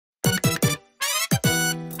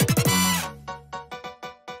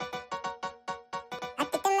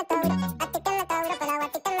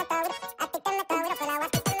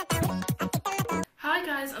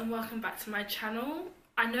and welcome back to my channel.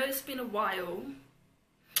 I know it's been a while.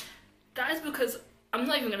 That is because I'm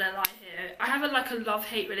not even gonna lie here. I have a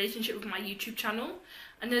love-hate relationship with my YouTube channel,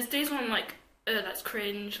 and there's days when I'm like, that's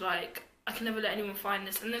cringe, like I can never let anyone find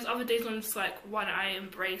this, and there's other days when I'm just like, why don't I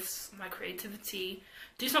embrace my creativity,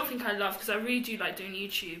 do something I love, because I really do like doing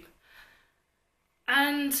YouTube.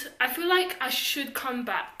 And I feel like I should come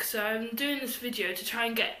back, so I'm doing this video to try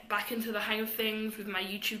and get back into the hang of things with my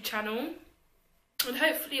YouTube channel, and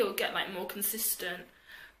hopefully it'll get like more consistent.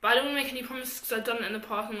 But I don't want to make any promises because I've done it in the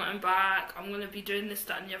past. I'm like, I'm back, I'm going to be doing this,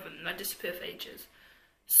 that and the other, and I disappear for ages.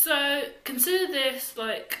 So consider this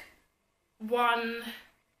like one,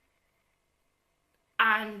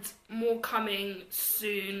 and more coming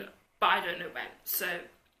soon, but I don't know when. So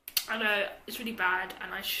I know it's really bad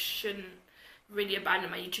and I shouldn't really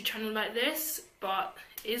abandon my YouTube channel like this, but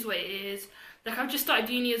it is what it is. Like, I've just started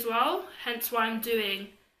uni as well, hence why I'm doing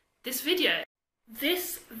this video.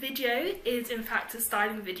 This video is in fact a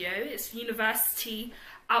styling video. It's university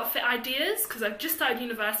outfit ideas because I've just started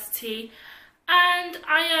university, and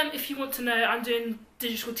I am, if you want to know, I'm doing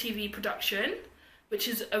digital TV production, which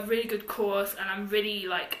is a really good course and I'm really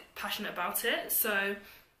like passionate about it. So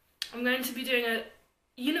I'm going to be doing a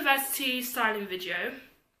university styling video.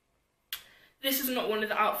 This is not one of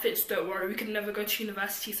the outfits, don't worry, we could never go to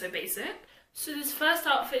university, so basic. So this first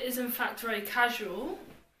outfit is in fact very casual.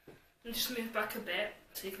 And just move back a bit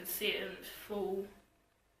so you can see it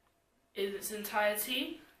in its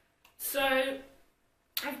entirety. So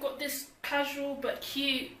I've got this casual but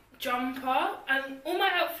cute jumper, and all my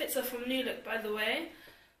outfits are from New Look, by the way.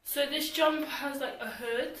 So this jumper has like a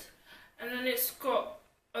hood, and then it's got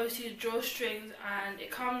obviously the drawstrings, and it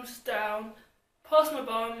comes down past my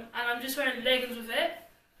bum, and I'm just wearing leggings with it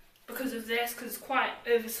because of this, because it's quite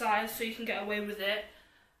oversized, so you can get away with it.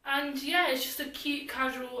 And yeah, it's just a cute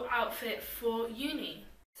casual outfit for uni.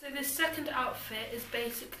 So this second outfit is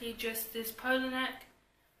basically just this polo neck,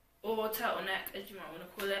 or turtleneck as you might want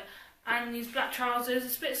to call it, and these black trousers.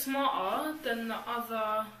 It's a bit smarter than the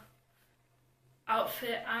other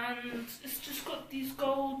outfit, and it's just got these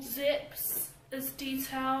gold zips as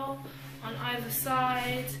detail on either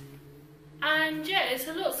side. And yeah, it's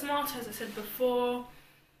a lot smarter, as I said before.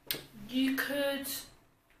 You could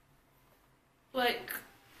like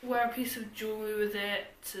wear a piece of jewellery with it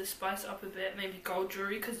to spice it up a bit, maybe gold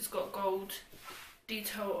jewellery because it's got gold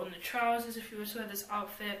detail on the trousers if you were to wear this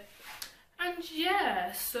outfit. And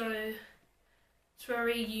yeah, so it's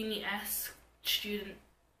very uni-esque, student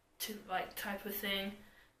like type of thing,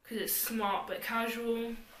 because it's smart but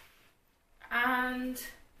casual. And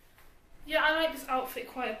yeah, I like this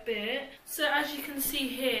outfit quite a bit. So as you can see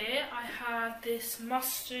here, I have this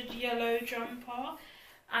mustard yellow jumper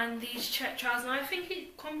and these check trousers, and I think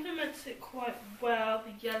it complements it quite well,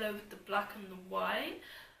 the yellow with the black and the white.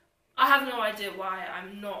 I have no idea why,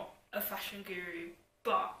 I'm not a fashion guru,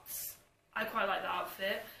 but I quite like the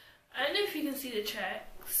outfit. I don't know if you can see the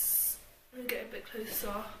checks. Let me get a bit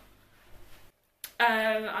closer.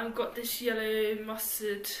 I've got this yellow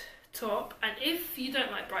mustard top, and if you don't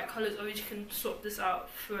like bright colours, obviously you can swap this out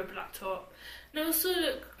for a black top. And it also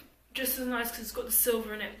look just as nice because it's got the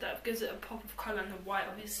silver in it, that gives it a pop of colour, and the white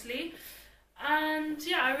obviously. And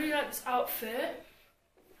yeah, I really like this outfit.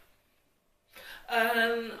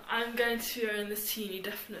 I'm going to be wearing this to uni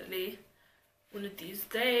definitely one of these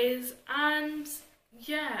days, and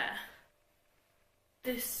yeah,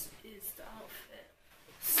 this is the outfit.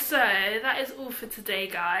 So that is all for today,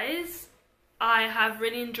 guys. I have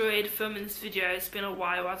really enjoyed filming this video. It's been a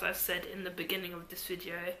while, as I've said in the beginning of this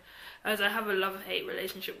video, as I have a love-hate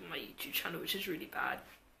relationship with my YouTube channel, which is really bad,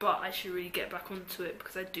 but I should really get back onto it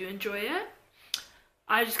because I do enjoy it.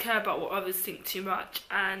 I just care about what others think too much,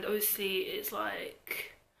 and obviously it's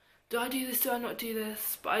like, do I do this, do I not do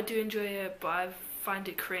this? But I do enjoy it, but I find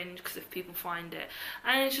it cringe because if people find it,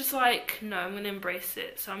 and it's just like, no, I'm going to embrace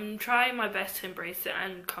it. So I'm trying my best to embrace it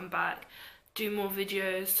and come back, do more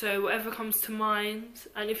videos, so whatever comes to mind.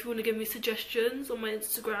 And if you want to give me suggestions on my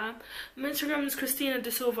Instagram is Christina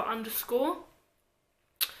DaSilva_.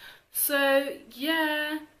 So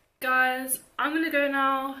yeah, guys, I'm gonna go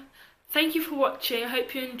now. Thank you for watching, I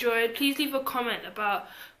hope you enjoyed. Please leave a comment about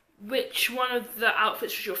which one of the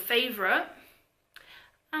outfits was your favourite.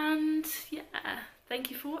 And yeah,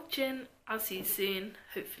 thank you for watching. I'll see you soon,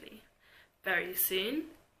 hopefully very soon.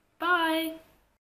 Bye.